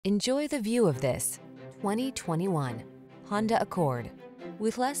Enjoy the view of this 2021 Honda Accord.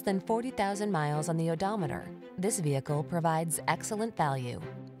 With less than 40,000 miles on the odometer, this vehicle provides excellent value.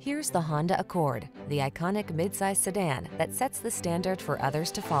 Here's the Honda Accord, the iconic midsize sedan that sets the standard for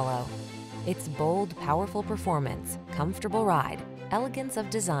others to follow. Its bold, powerful performance, comfortable ride, elegance of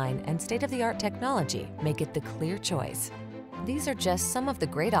design, and state-of-the-art technology make it the clear choice. These are just some of the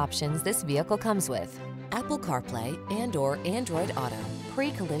great options this vehicle comes with: Apple CarPlay and/or Android Auto,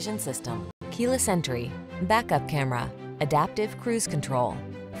 pre-collision system, keyless entry, backup camera, adaptive cruise control,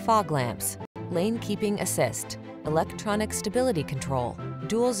 fog lamps, lane keeping assist, electronic stability control,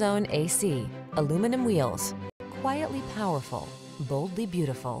 dual zone AC, aluminum wheels. Quietly powerful, boldly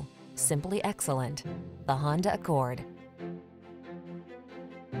beautiful, simply excellent. The Honda Accord.